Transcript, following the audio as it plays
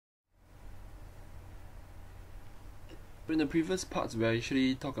In the previous parts, we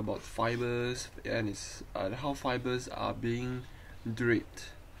actually talk about fibers and how fibers are being draped,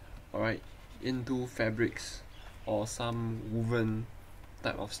 alright, into fabrics or some woven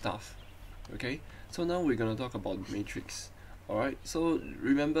type of stuff. Okay, so now we're gonna talk about matrix. Alright, so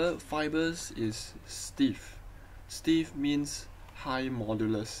remember, fibers is stiff. Stiff means high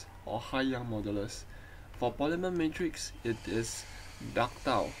modulus or high Young modulus. For polymer matrix, it is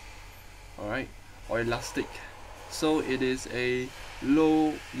ductile, alright, or elastic. So it is a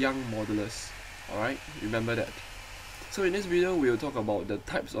low Young modulus. Alright, remember that. So in this video, we'll talk about the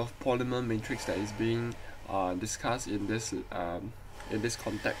types of polymer matrix that is being discussed in this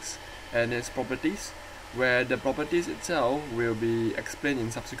context, and its properties, where the properties itself will be explained in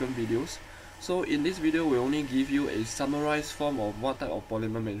subsequent videos. So in this video, we'll only give you a summarized form of what type of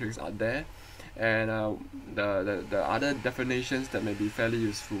polymer matrix are there, and the other definitions that may be fairly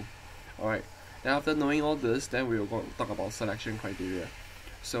useful. Alright. Then after knowing all this, then we will go talk about selection criteria.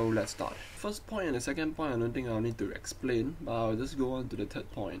 So let's start. First point and the second point, I don't think I'll need to explain, but I'll just go on to the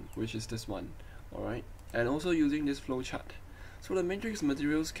third point, which is this one. Alright, and also using this flowchart. So the matrix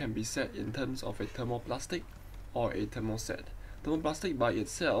materials can be set in terms of a thermoplastic or a thermoset. Thermoplastic by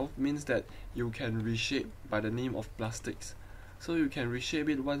itself means that you can reshape by the name of plastics. So you can reshape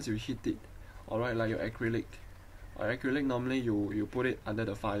it once you heat it. Alright, like your acrylic. Or acrylic, normally you put it under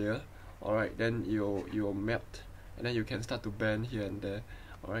the fire. Alright, then you'll melt, and then you can start to bend here and there.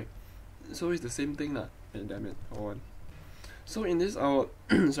 Alright, so it's the same thing lah. Hey, damn it, hold on. So in this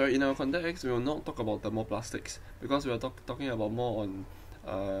in our context, we will not talk about thermoplastics because we are talking about more on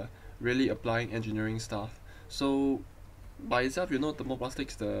really applying engineering stuff. So by itself,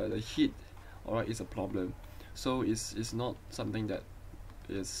 thermoplastics, the heat, alright, is a problem. So it's not something that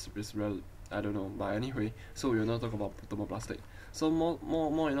is real. I don't know, but anyway, so we will not talk about thermoplastic. So more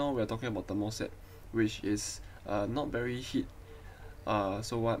we're talking about thermoset, which is not very heat,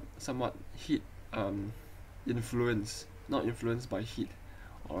 somewhat heat not influenced by heat.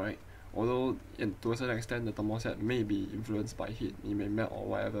 Alright, although to a certain extent the thermoset may be influenced by heat, it may melt or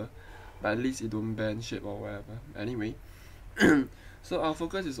whatever, but at least it don't bend shape or whatever. Anyway, so our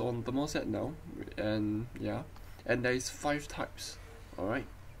focus is on thermoset now, and there is 5 types. Alright,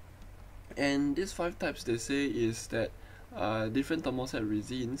 and these 5 types, they say, is that different thermoset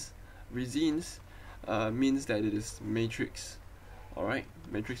resins means that it is matrix. Alright,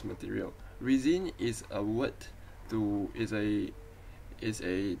 matrix material. Resin is a word is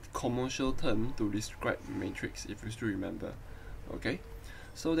a commercial term to describe matrix, if you still remember. Okay,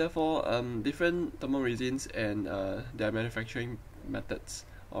 so therefore different thermal resins and their manufacturing methods.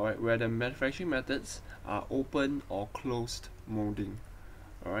 Alright, where the manufacturing methods are open or closed molding.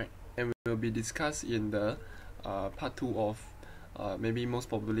 Alright, and will be discussed in the part 2 of maybe most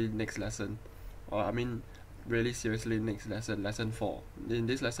probably next lesson, or I mean really seriously next lesson, lesson 4. In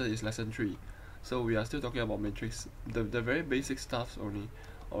this lesson is lesson 3, so we are still talking about matrix, the very basic stuff only.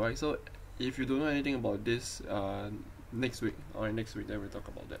 Alright, so if you don't know anything about this, next week then we'll talk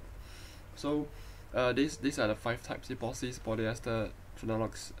about that. So these are the 5 types: epoxy, polyester,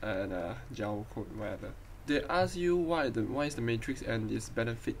 phenolics, and gel coat, whatever. They ask you why is the matrix and its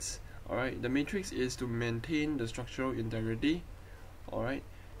benefits. Alright, the matrix is to maintain the structural integrity, alright,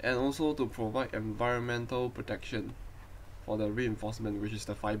 and also to provide environmental protection for the reinforcement, which is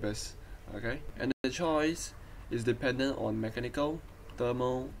the fibers. Okay, and the choice is dependent on mechanical,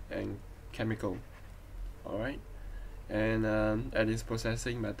 thermal, and chemical. Alright, and its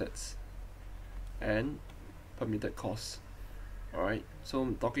processing methods and permitted costs. Alright, so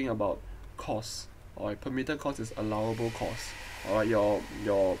I'm talking about costs. Alright, permitted cost is allowable cost. Alright,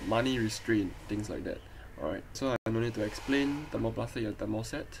 your money restraint, things like that. Alright, so I don't need to explain thermoplastic and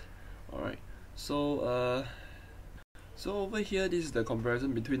thermoset. Alright, so over here, this is the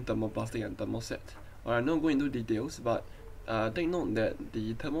comparison between thermoplastic and thermoset. Alright, I'm not going into details, but take note that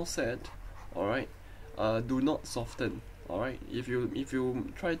the thermoset, alright, do not soften. Alright, if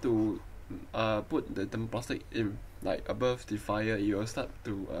you try to put the thermoplastic in like above the fire, it will start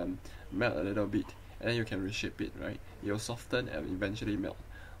to melt a little bit, and then you can reshape it, right? It will soften and eventually melt.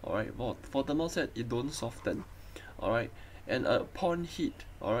 Alright, for thermoset, it don't soften. Alright, and upon heat,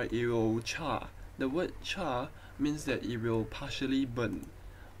 alright, it will char. The word char means that it will partially burn.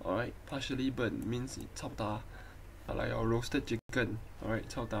 Alright, partially burn means it chao da, like your roasted chicken. Alright,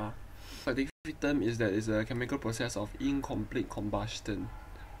 chao da. Scientific term is that it's a chemical process of incomplete combustion.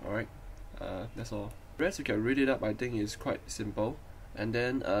 Alright, that's all. The rest you can read it up. I think it's quite simple. And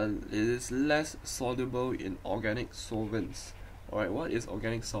then it is less soluble in organic solvents. Alright, what is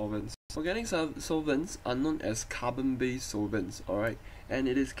organic solvents? Organic solvents are known as carbon-based solvents, alright, and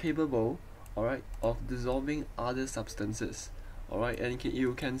it is capable alright, of dissolving other substances. Alright, and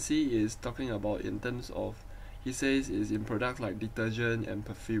you can see is talking about in terms of, he says is in products like detergent and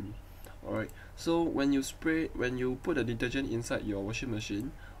perfume. Alright, so when you put a detergent inside your washing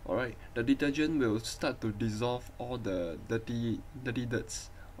machine, alright, the detergent will start to dissolve all the dirty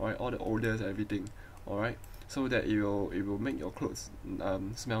dirts, alright, all the odors, everything, alright, so that it will make your clothes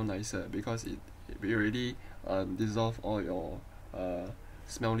smell nicer, because it already dissolve all your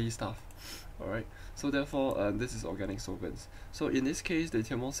smelly stuff. Alright, so therefore this is organic solvents. So in this case, the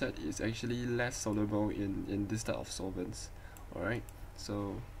thermoset is actually less soluble in this type of solvents. Alright,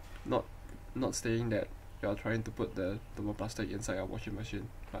 so not saying that you are trying to put the thermoplastic inside a washing machine,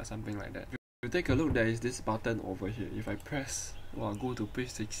 but something like that. If you take a look, there is this button over here. If I press, well, go to page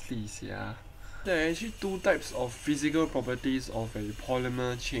 60, yeah. There are actually two types of physical properties of a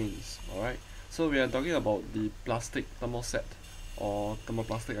polymer chains. Alright, so we are talking about the plastic thermoset, or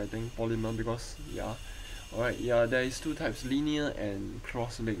thermoplastic, I think, polymer, because yeah. Alright, yeah, there is two types, linear and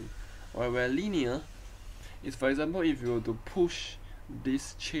cross-link. Alright, where linear is, for example, if you were to push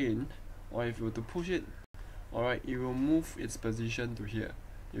this chain, or if you were to push it, alright, it will move its position to here.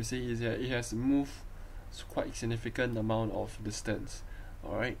 You see, it has moved quite significant amount of distance.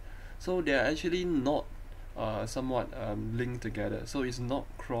 Alright, so they are actually not somewhat linked together, so it's not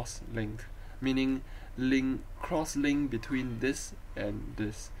cross-link, meaning cross-link between this and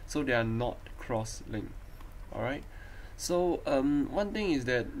this, so they are not cross-link. Alright, so one thing is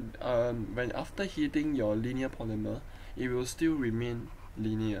that when after heating your linear polymer, it will still remain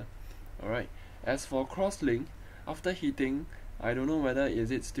linear. Alright, as for cross-link, after heating, I don't know whether is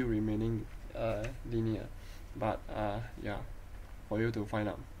it still remaining linear, but yeah, for you to find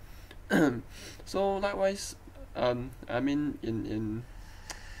out. So likewise, I mean in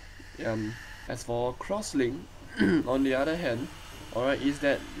as for cross-link, on the other hand, alright, is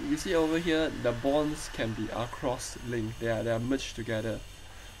that you see over here the bonds can be cross-linked, they are merged together.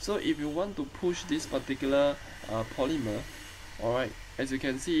 So if you want to push this particular polymer, alright, as you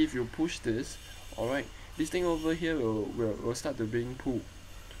can see, if you push this, alright, this thing over here will start to being pulled.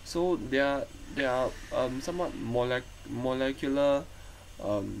 So there are somewhat molecular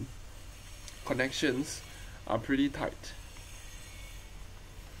connections are pretty tight.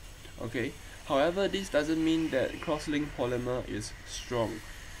 Okay, however, this doesn't mean that cross-link polymer is strong.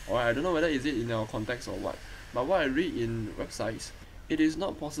 Alright, I don't know whether is it in our context or what, but what I read in websites, it is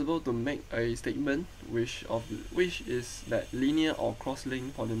not possible to make a statement which is that linear or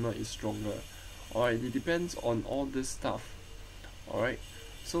cross-link polymer is stronger. Alright, it depends on all this stuff. Alright,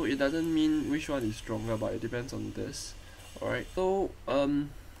 so it doesn't mean which one is stronger, but it depends on this. Alright, so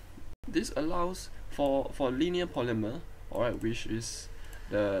this allows for linear polymer, alright, which is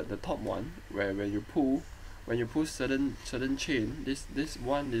the top one, where when you pull certain chain, this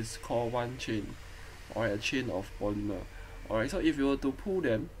one is called one chain, or a chain of polymer. Alright, so if you were to pull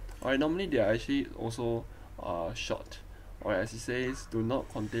them, alright, normally they are actually also short. Alright, as it says, do not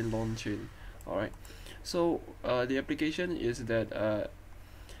contain long chain. Alright, so the application is that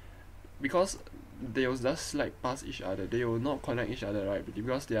because they will just slide past each other, they will not connect each other, right?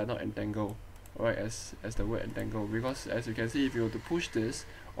 Because they are not entangled. Alright, as the word entangled, because as you can see, if you were to push this,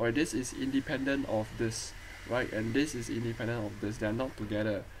 or this is independent of this, right, and this is independent of this, they are not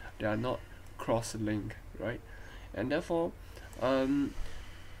together, they are not cross-linked, right? And therefore,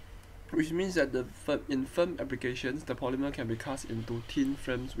 which means that in firm applications, the polymer can be cast into thin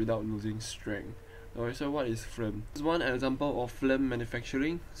films without losing strength. Alright, so what is film? This is one example of film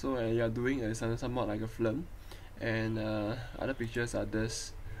manufacturing. So you are doing somewhat like a film, and other pictures are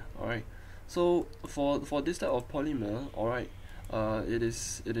this. Alright, so for this type of polymer, alright, it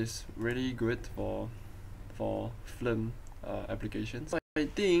is really good for film applications. I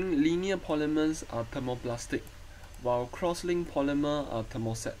think linear polymers are thermoplastic, while cross-link polymer are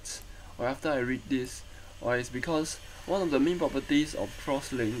thermosets. Or after I read this, or it's because one of the main properties of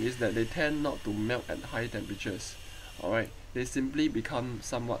cross-link is that they tend not to melt at high temperatures. Alright, they simply become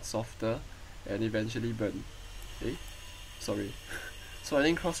somewhat softer and eventually burn. Okay, sorry. So I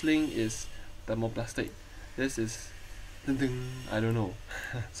think cross-link is thermoplastic. This is I don't know.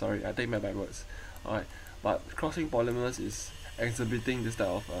 Sorry, I take back my words. Alright, but cross-link polymers is exhibiting this type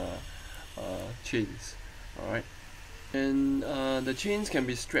of chains. Alright, and the chains can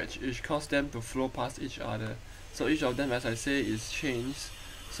be stretched, which cause them to flow past each other. So each of them, as I say, is chains,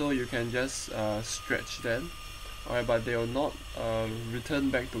 so you can just stretch them. Alright, but they will not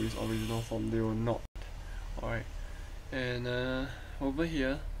return back to its original form. They will not. Alright, and over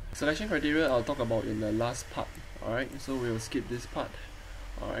here, selection criteria I'll talk about in the last part. Alright, so we'll skip this part.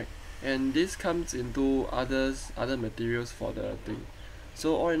 Alright, and this comes into other materials for the thing.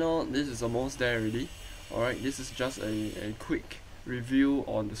 So all in all, this is almost there already. Alright, this is just a quick review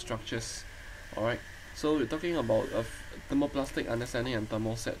on the structures. Alright, so we're talking about thermoplastic understanding and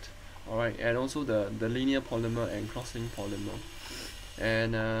thermoset. Alright, and also the linear polymer and cross-linked polymer.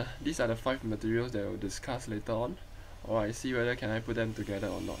 And these are the 5 materials that we'll discuss later on. Alright, see whether can I put them together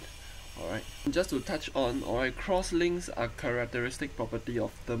or not. Alright, just to touch on, alright, cross-links are characteristic property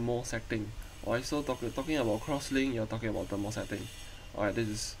of thermosetting. Alright, so talking about cross-link, you're talking about thermosetting. Alright, this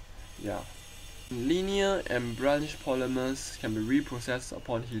is, yeah. Linear and branch polymers can be reprocessed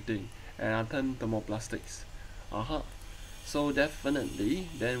upon heating and are termed thermoplastics. So definitely,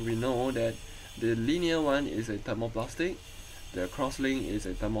 then we know that the linear one is a thermoplastic, the cross-link is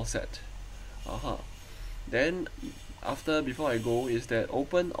a thermoset. Then, before I go, is that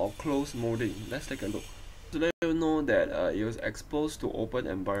open or closed molding. Let's take a look. To let you know that it was exposed to open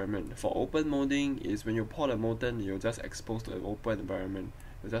environment. For open molding is when you pour the molten, you're just exposed to an open environment.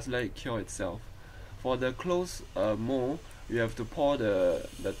 You just let it cure itself. For the closed mold, you have to pour the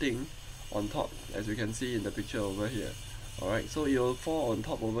thing on top, as you can see in the picture over here. Alright, so you'll pour on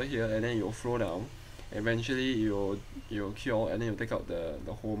top over here and then you'll throw down. Eventually you'll cure and then you'll take out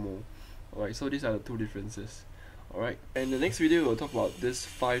the whole mold. Alright, so these are the 2 differences. Alright, and the next video we'll talk about this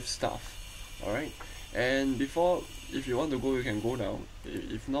 5 stuff. Alright, and if you want to go, you can go now.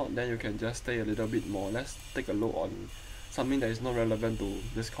 If not, then you can just stay a little bit more. Let's take a look on something that is not relevant to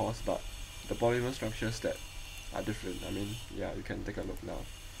this course, but the polymer structures that are different. I mean, yeah, you can take a look now.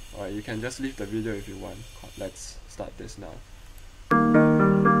 Alright, you can just leave the video if you want. Let's start this now.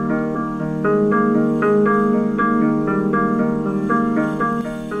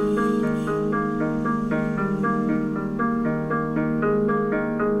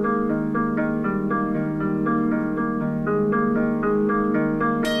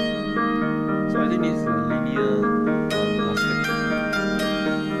 So I think this is a linear plastic.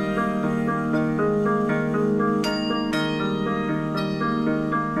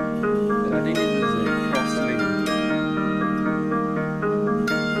 And I think this is a cross-link.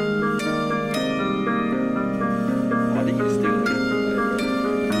 I think it's still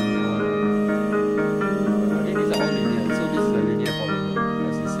I think these are all linear. So this is a linear polymer,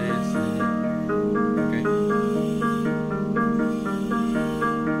 as it says linear. Okay.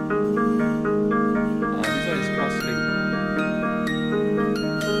 This one is cross-link.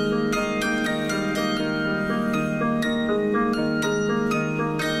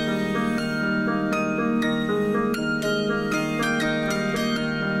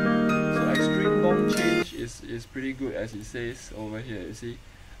 Is pretty good, as it says over here. You see,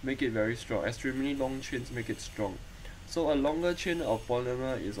 make it very strong. Extremely long chains make it strong. So a longer chain of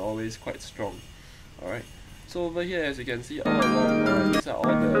polymer is always quite strong. Alright, so over here, as you can see, all along, these are all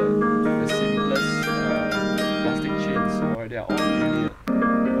the simplest plastic chains. Alright, they are all linear.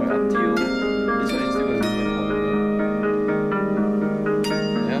 Alright, until this one is still a linear polymer.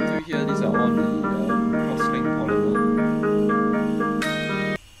 And up to here, these are all the cross-link polymer.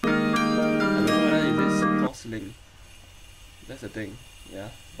 Link. That's the thing, yeah,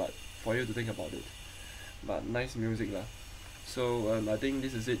 but for you to think about it. But nice music lah. So I think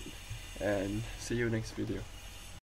this is it, and see you next video.